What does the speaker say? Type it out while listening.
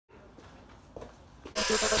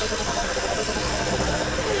Yeah,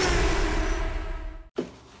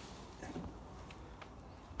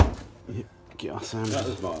 get our sandwiches. That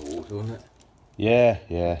was my water, wasn't it? Yeah,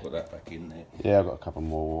 yeah. Put that back in there. Yeah, I've got a couple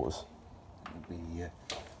more waters. It'll be,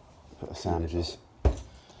 Put the sandwiches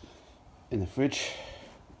in the fridge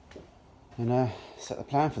and set the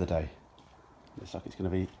plan for the day. Looks like it's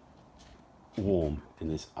going to be warm in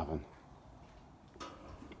this oven.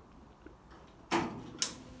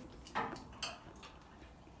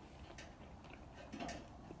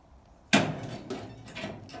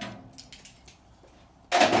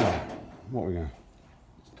 What are we going to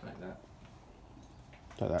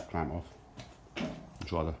take that clamp off and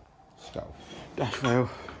try the scuttle. Dash rail,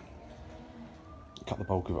 cut the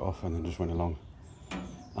bulk of it off and then just went along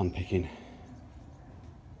unpicking.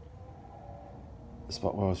 The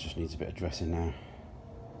spot welds just needs a bit of dressing now,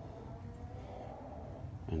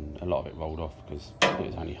 and a lot of it rolled off because it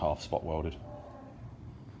was only half spot welded.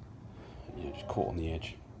 Yeah, just caught on the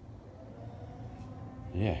edge.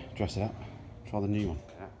 Yeah, dress it up, try the new one.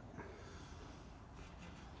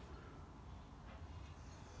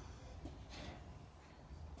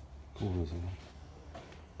 Corners in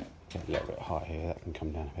there. Get a little bit of height here, that can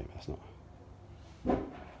come down a bit, but that's not.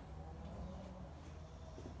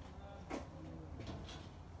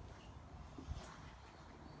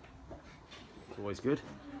 It's always good,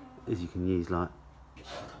 is you can use like,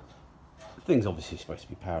 things obviously supposed to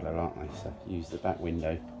be parallel, aren't they? So use the back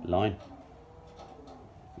window line.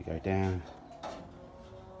 You go down.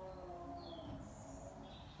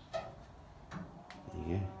 There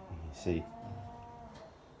you go, you see.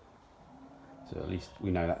 So at least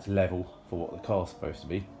we know that's level for what the car's supposed to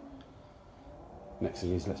be. Next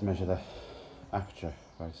thing is let's measure the aperture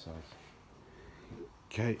both sides.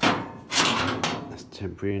 Okay, that's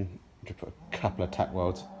temporary in. Just put a couple of tack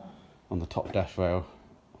welds on the top dash rail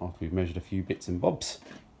after we've measured a few bits and bobs.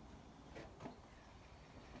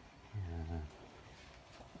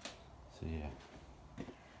 So yeah,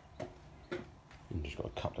 and just got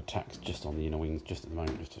a couple of tacks just on the inner wings just at the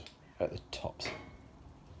moment, just at the tops.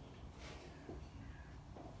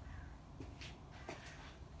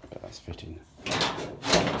 But that's fitting.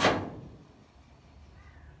 Gonna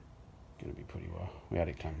be pretty well. We had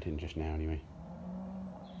it clamped in just now anyway.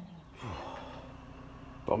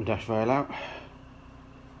 Bottom dash rail out.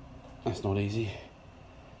 That's not easy.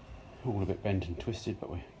 All a bit bent and twisted, but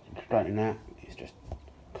we're straightening that. It's just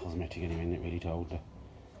cosmetic anyway, isn't it really, to hold the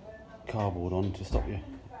cardboard on to stop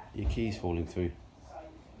your keys falling through.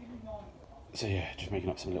 So yeah, just making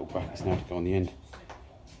up some little brackets now to go on the end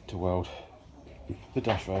to weld the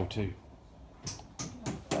dash rail too.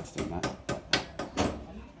 That's doing that.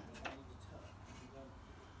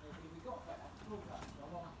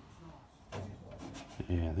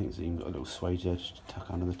 Yeah, I think it's even got a little swage edge to tuck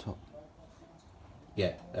under the top.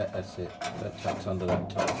 Yeah, that's it. That tucks under that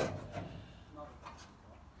top bit.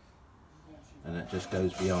 And that just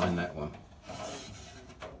goes behind that one.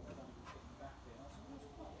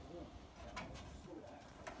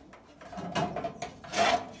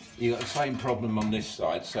 You got the same problem on this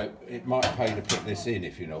side, so it might pay to put this in,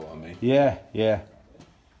 if you know what I mean. Yeah, yeah.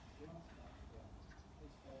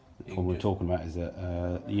 The one we're talking about is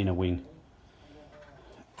the inner wing.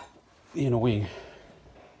 The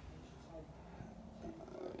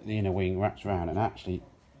inner wing wraps around, and actually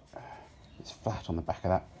it's flat on the back of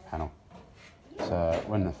that panel. So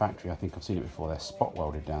when in the factory, I think I've seen it before, they're spot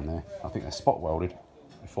welded down there. I think they're spot welded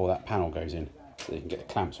before that panel goes in, so you can get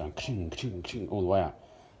the clamps around, ka-ching, ka-ching, ka-ching, all the way out.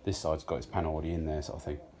 This side's got its panel already in there, sort of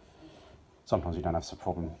thing. Sometimes you don't have such a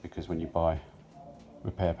problem because when you buy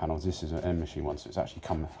repair panels, this is an end machine one, so it's actually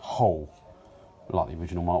come whole, like the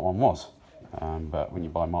original Mark 1 was. But when you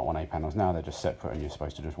buy Mark 1A panels now, they're just separate and you're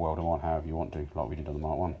supposed to just weld them on however you want to, like we did on the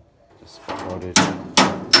Mark 1. Just spot welded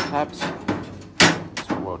tabs.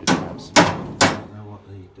 Spot welded tabs. I don't know what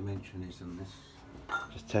the dimension is on this.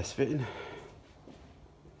 Just test fitting.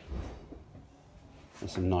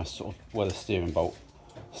 There's some nice sort of where the steering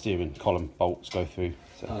column bolts go through.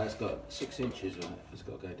 So. Oh, that's got 6 inches on it. It's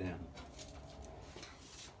got to go down.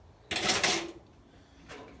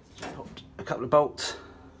 Just popped a couple of bolts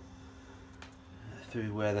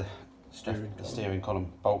through where the steering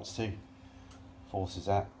column bolts to. Forces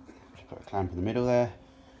that. Just put a clamp in the middle there.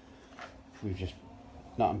 We've just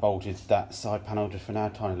nut and bolted that side panel just for now.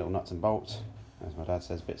 Tiny little nuts and bolts. As my dad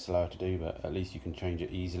says, a bit slower to do, but at least you can change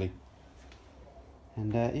it easily.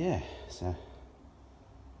 And yeah, so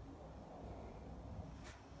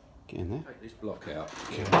get in there. Take this block out.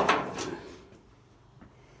 Okay.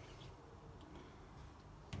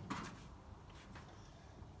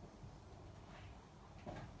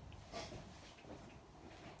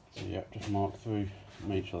 So yeah, just mark through,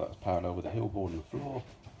 make sure that's parallel with the hill board and the floor.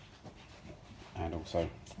 And also,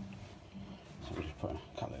 so we're just putting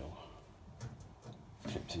a couple little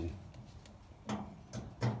clips in.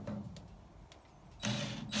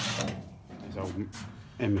 These old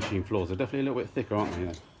end machine floors are definitely a little bit thicker, aren't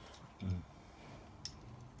they?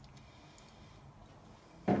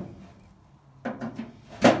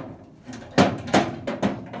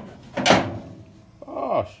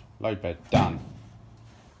 Gosh, load bed done.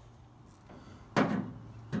 Yeah,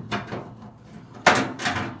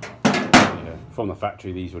 from the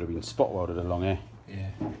factory, these would have been spot welded along here. Yeah,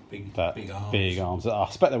 big arms. Big arms. I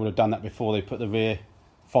expect they would have done that before they put the rear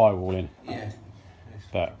firewall in. Yeah.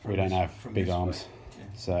 But we don't have big arms, yeah.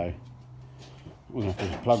 so we're going to have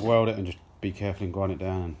to just plug weld it and just be careful and grind it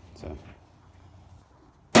down. So.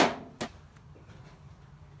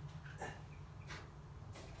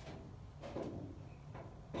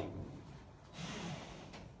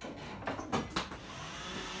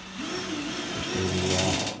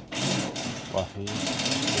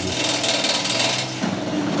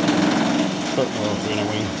 Foot welds in a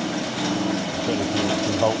wing. Putting a few nuts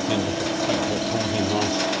and bolts in just to make sure it pulls in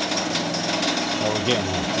nice. Oh, we're getting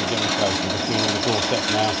there. We're getting close. We're just doing all the door steps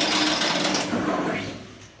now.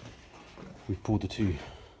 We've pulled the two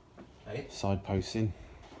side posts in.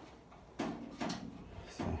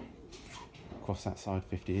 So across that side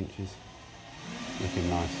 50 inches. Looking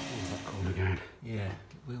nice. Where's that corner going? Yeah,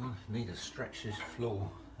 we need to stretch this floor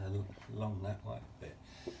along that way a bit.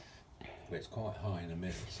 But it's quite high in the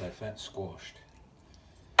middle, so if that's squashed.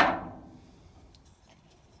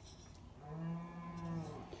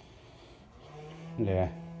 Yeah.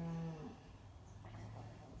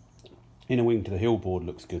 Inner wing to the hill board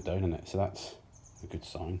looks good though, doesn't it? So that's a good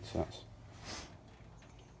sign. So that's.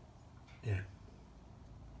 Yeah.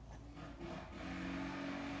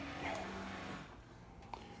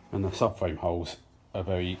 And the subframe holes are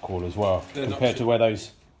very equal as well, They're compared to where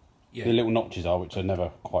those Yeah. the little notches are, which are never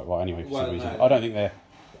quite right anyway for some Well, reason. no. I don't think they're.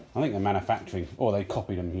 I think they're manufacturing, or they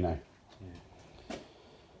copied them, you know.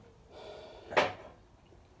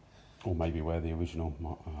 Or maybe where the original.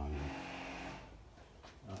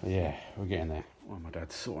 But yeah, we're getting there. Well, my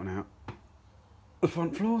dad's sorting out the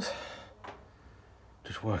front floors.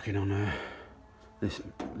 Just working on this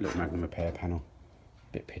little Magnum repair panel.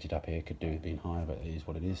 A bit pitted up here, could do with being higher, but it is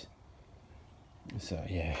what it is. So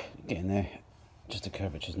yeah, getting there. Just the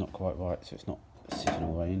curvature's not quite right, so it's not sitting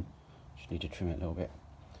all the way in. Just need to trim it a little bit.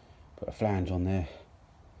 Put a flange on there.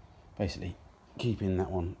 Basically keeping that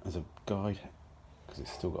one as a guide, because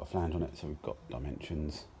it's still got a flange on it, so we've got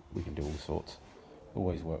dimensions. We can do all sorts.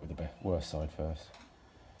 Always work with the worst side first.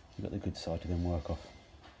 You've got the good side to then work off.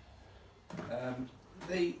 Are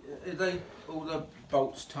they all the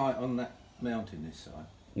bolts tight on that mounting this side?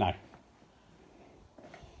 No.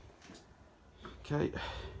 Okay.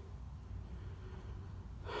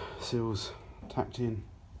 Seals tacked in.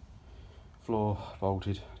 Floor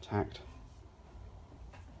bolted, tacked.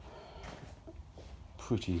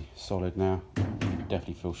 Pretty solid now.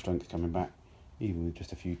 Definitely feel strength coming back, even with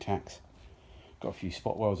just a few tacks. Got a few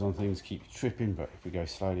spot welds on things, keep tripping, but if we go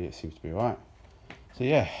slowly it seems to be alright. So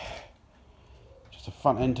yeah, just a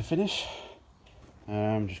front end to finish.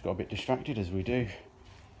 Just got a bit distracted as we do.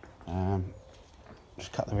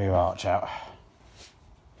 Just cut the rear arch out.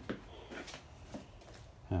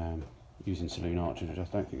 Using saloon arches, which I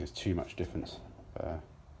don't think there's too much difference. Yeah.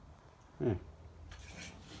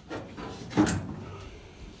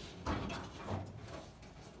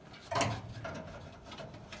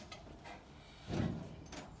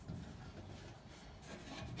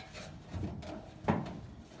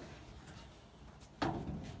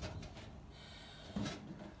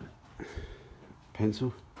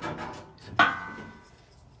 Pencil.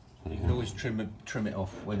 You can always trim it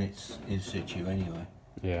off when it's in situ anyway.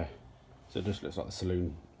 Yeah. So it just looks like the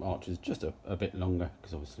saloon arch is just a bit longer,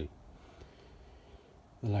 because obviously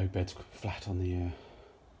the load bed's flat on the.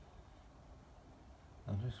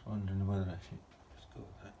 I'm just wondering whether I should just go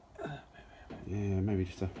with that. Yeah, maybe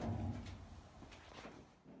just a.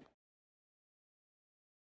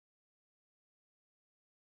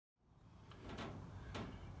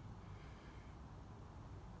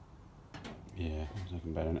 Yeah, it's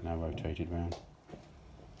looking better, now rotated round.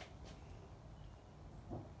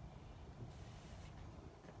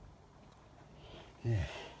 Yeah.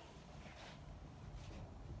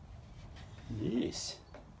 Yes.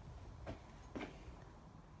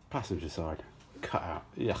 Passenger side, cut out.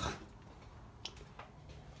 Yuck.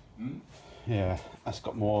 Yeah, that's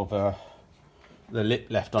got more of the lip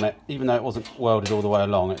left on it. Even though it wasn't welded all the way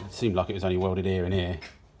along, it seemed like it was only welded here and here.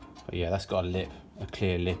 But yeah, that's got a lip, a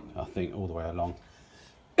clear lip, I think, all the way along.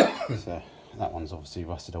 So that one's obviously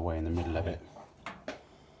rusted away in the middle a bit.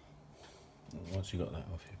 Once you got that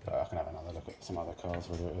off you, But I can have another look at some other cars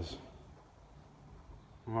whether it was.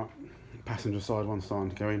 Alright, passenger side one's starting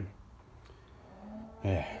to go in.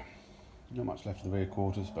 Yeah, not much left of the rear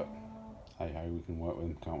quarters, but hey ho, we can work with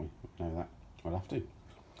them, can't we? We know that. We'll have to.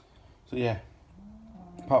 So yeah,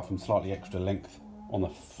 apart from slightly extra length on the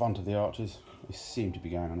front of the arches, they seem to be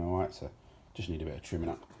going on alright, so just need a bit of trimming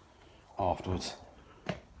up afterwards.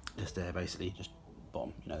 Just there basically, just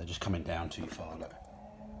bottom, you know, they're just coming down too far, look.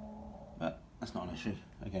 But that's not an issue.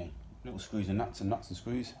 Again, little screws and nuts and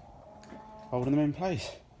screws, holding them in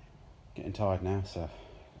place. Getting tired now, so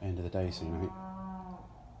end of the day soon, I think.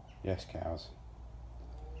 Yes, cows.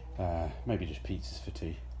 Maybe just pizzas for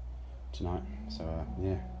tea tonight. So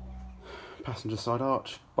yeah, passenger side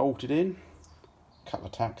arch bolted in. Couple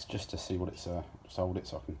of tacks just to see what it's just hold it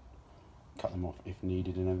so I can cut them off if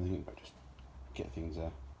needed and everything, but just get things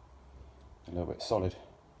a little bit solid.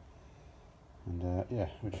 And yeah,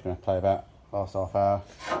 we're just going to play about last half hour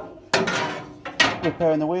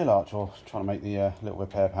repairing the wheel arch, or trying to make the little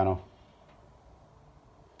repair panel.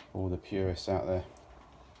 All the purists out there.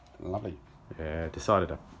 Lovely. Yeah, decided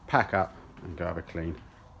to pack up and go have a clean,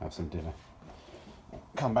 have some dinner.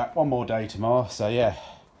 Come back one more day tomorrow, so yeah,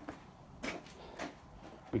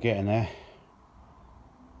 we're getting there.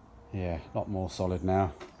 Yeah, a lot more solid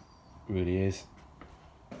now, really is.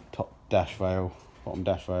 Top dash rail, bottom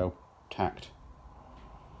dash rail, tacked.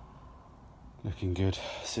 Looking good.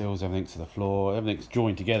 Seals everything to the floor. Everything's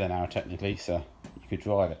joined together now technically, so you could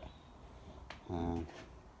drive it.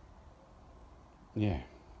 Yeah.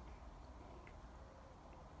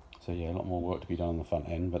 So yeah, a lot more work to be done on the front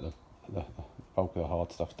end, but the bulk of the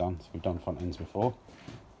hard stuff's done. So we've done front ends before.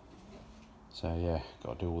 So yeah,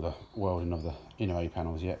 got to do all the welding of the inner A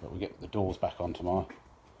panels yet, but we get the doors back on tomorrow.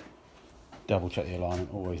 Double check the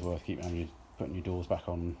alignment, always worth keeping putting your doors back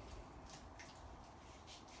on.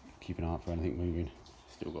 Keep an eye out for anything moving.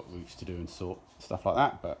 Still got roofs to do and sort, stuff like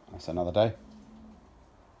that, but that's another day.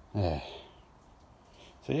 Yeah.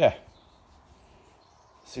 So yeah,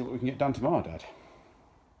 see what we can get done tomorrow, Dad.